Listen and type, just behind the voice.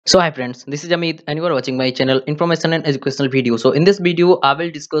So hi friends, this is Amit and you are watching my channel Information and Educational Video. So in this video, I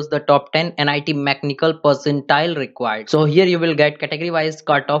will discuss the top 10 NIT Mechanical Percentile required. So here you will get category wise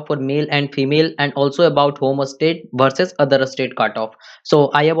cutoff for male and female and also about home state versus other state cutoff.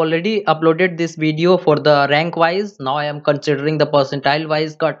 So I have already uploaded this video for the rank wise. Now I am considering the percentile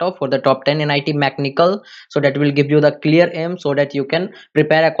wise cutoff for the top 10 NIT Mechanical. So that will give you the clear aim so that you can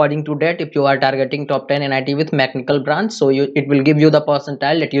prepare according to that if you are targeting top 10 NIT with mechanical branch. So it will give you the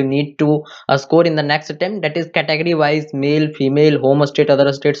percentile that you need to score in the next attempt, that is category wise male, female, home state,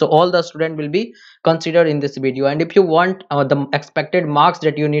 other state. So all the student will be considered in this video. And if you want the expected marks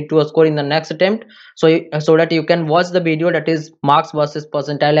that you need to score in the next attempt, so that you can watch the video, that is marks versus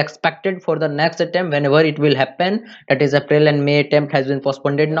percentile expected for the next attempt whenever it will happen, that is April and May attempt has been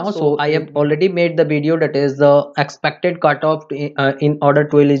postponed now. So I have already made the video, that is the expected cutoff in order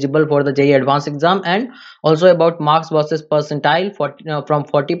to eligible for the JEE advanced exam, and also about marks versus percentile for from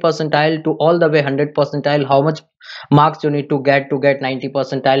 40 percentile to all the way 100 percentile, how much marks you need to get 90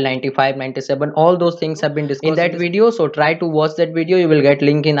 percentile, 95, 97, all those things have been discussed in that video. So try to watch that video. You will get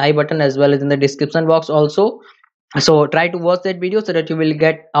link in I button as well as in the description box also. So try to watch that video so that you will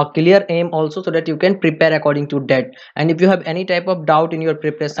get a clear aim also, so that you can prepare according to that. And if you have any type of doubt in your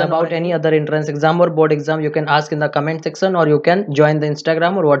preparation about any other entrance exam or board exam, you can ask in the comment section, or you can join the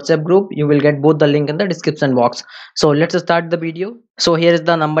Instagram or WhatsApp group. You will get both the link in the description box. So let's start the video. So here is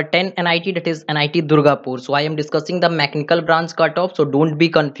the number 10 NIT, that is NIT Durgapur. So I am discussing the mechanical branch cutoff, so don't be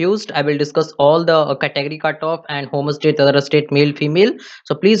confused. I will discuss all the category cutoff and home state, other state, male, female.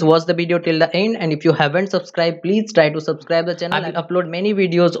 So please watch the video till the end, and if you haven't subscribed, please try to subscribe the channel. I will upload many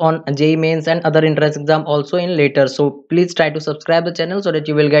videos on JEE Mains and other entrance exam also in later. So please try to subscribe the channel so that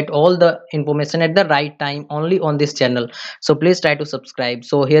you will get all the information at the right time only on this channel. So please try to subscribe.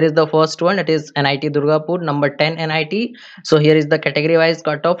 So here is the first one, that is NIT Durgapur, number 10 NIT. So here is the category wise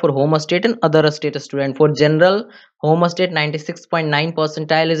cutoff for home state and other state student. For general, home state 96.9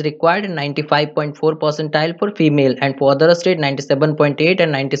 percentile is required and 95.4 percentile for female, and for other state 97.8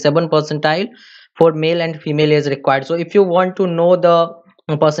 and 97 percentile for male and female is required. So if you want to know the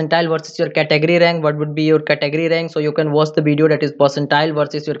percentile versus your category rank, what would be your category rank, so you can watch the video, that is percentile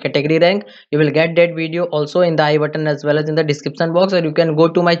versus your category rank. You will get that video also in the I button as well as in the description box, or you can go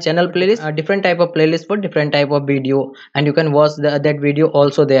to my channel playlist, different type of playlist for different type of video, and you can watch that video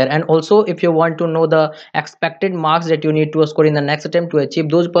also there. And also if you want to know the expected marks that you need to score in the next attempt to achieve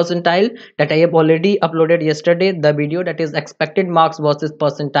those percentile, that I have already uploaded yesterday the video, that is expected marks versus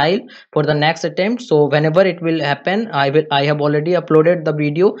percentile for the next attempt. So whenever it will happen, I have already uploaded the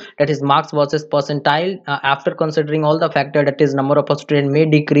video, that is marks versus percentile, after considering all the factor, that is number of a student may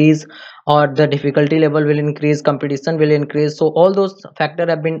decrease or the difficulty level will increase, competition will increase. So all those factors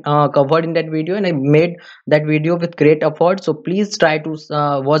have been covered in that video, and I made that video with great effort. So please try to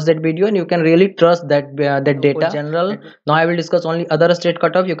watch that video, and you can really trust that that data. For general, now I will discuss only other state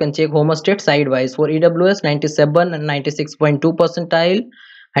cutoff. You can check home state sidewise. For EWS 97 and 96.2 percentile,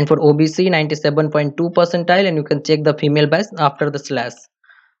 and for OBC 97.2 percentile, and you can check the female bias after the slash.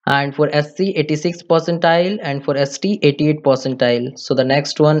 And for SC 86 percentile, and for ST 88 percentile. So the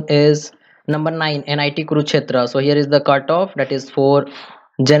next one is number 9 NIT Kurukshetra. So here is the cutoff, that is for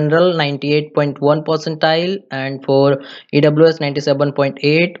general 98.1 percentile, and for EWS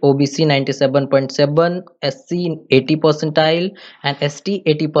 97.8, OBC 97.7, SC 80 percentile, and ST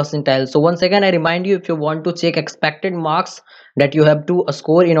 80 percentile. So once again I remind you, if you want to check expected marks that you have to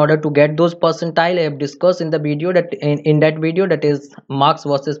score in order to get those percentile, I have discussed in the video, that in that video, that is marks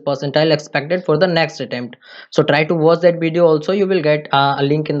versus percentile expected for the next attempt. So try to watch that video also. You will get a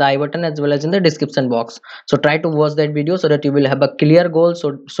link in the I button as well as in the description box. So try to watch that video so that you will have a clear goal,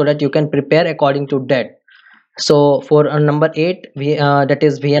 so that you can prepare according to that. So for number 8, that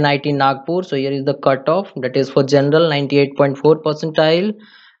is VNIT Nagpur. So here is the cutoff, that is for general 98.4 percentile,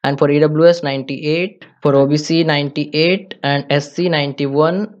 and for EWS 98, for OBC 98, and SC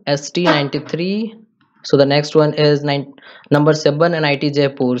 91, ST 93. So the next one is number 7 NIT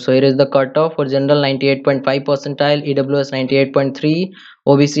Jaipur. So here is the cutoff for general 98.5 percentile, EWS 98.3,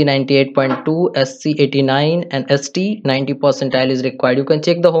 OBC 98.2, SC 89, and ST 90 percentile is required. You can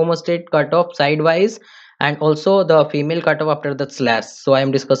check the home state cutoff sidewise, and also the female cutoff after the slash. So I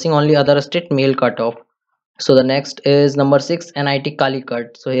am discussing only other state male cutoff. So the next is number 6 NIT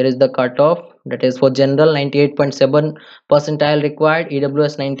Calicut. So here is the cutoff, that is for general 98.7 percentile required,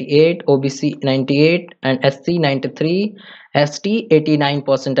 EWS 98, OBC 98, and SC 93, ST 89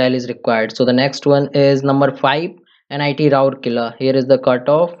 percentile is required. So the next one is number 5 NIT Rourkela. Here is the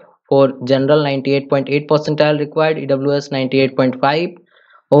cutoff for general 98.8 percentile required, EWS 98.5,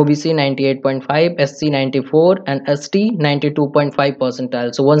 OBC 98.5, SC 94, and ST 92.5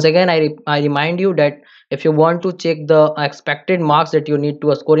 percentile. So once again, I remind you that if you want to check the expected marks that you need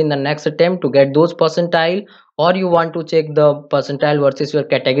to score in the next attempt to get those percentile, or you want to check the percentile versus your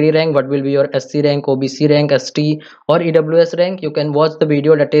category rank, what will be your SC rank, OBC rank, ST, or EWS rank, you can watch the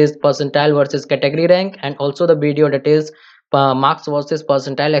video that is percentile versus category rank, and also the video that is marks versus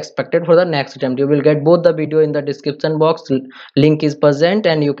percentile expected for the next attempt. You will get both the video in the description box. Link is present,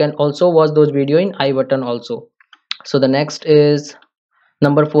 and you can also watch those video in I button also. So the next is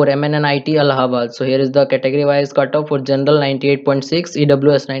number 4, MNNIT Allahabad. So here is the category wise cutoff for general 98.6,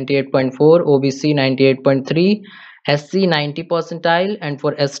 EWS 98.4, OBC 98.3, SC 90 percentile, and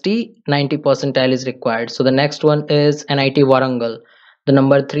for ST 90 percentile is required. So the next one is NIT Warangal. The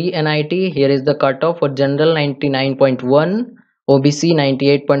number 3 NIT, here is the cutoff for general 99.1, OBC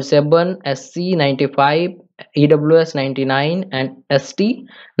 98.7, SC 95, EWS 99, and ST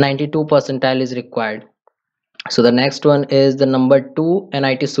 92 percentile is required. So the next one is the number 2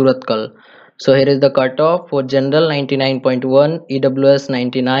 NIT Surathkal. So here is the cutoff for general 99.1, EWS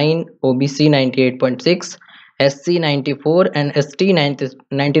 99, OBC 98.6, SC 94, and ST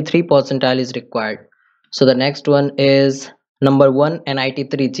 93 percentile is required. So the next one is number 1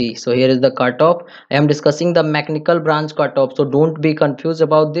 NIT Trichy. So here is the cutoff. I am discussing the mechanical branch cutoff, so don't be confused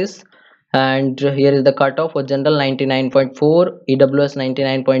about this. And here is the cutoff for general 99.4, EWS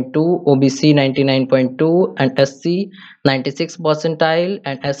 99.2, OBC 99.2, and SC 96 percentile,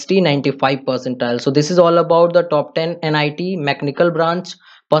 and ST 95 percentile. So this is all about the top 10 NIT mechanical branch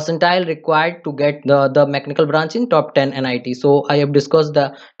percentile required to get the mechanical branch in top 10 NIT. So I have discussed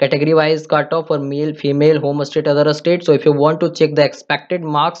the category wise cutoff for male, female, home state, other state. So if you want to check the expected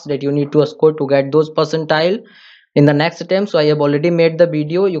marks that you need to score to get those percentile in the next attempt, so I have already made the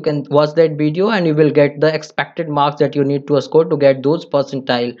video. You can watch that video and you will get the expected marks that you need to score to get those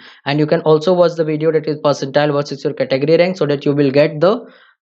percentile. And you can also watch the video that is percentile versus your category rank, so that you will get the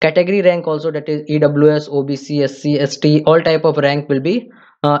category rank also, that is EWS, OBC, SC, ST, all type of rank will be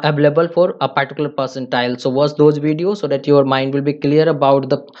available for a particular percentile. So watch those videos so that your mind will be clear about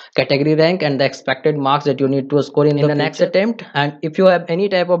the category rank and the expected marks that you need to score in the next attempt. And if you have any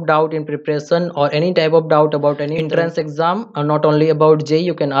type of doubt in preparation or any type of doubt about any entrance exam, or not only about JEE,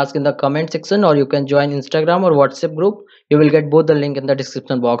 you can ask in the comment section, or you can join Instagram or WhatsApp group. You will get both the link in the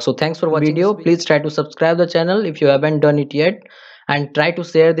description box. So thanks for watching video. Please try to subscribe the channel if you haven't done it yet, and try to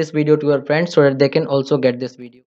share this video to your friends so that they can also get this video.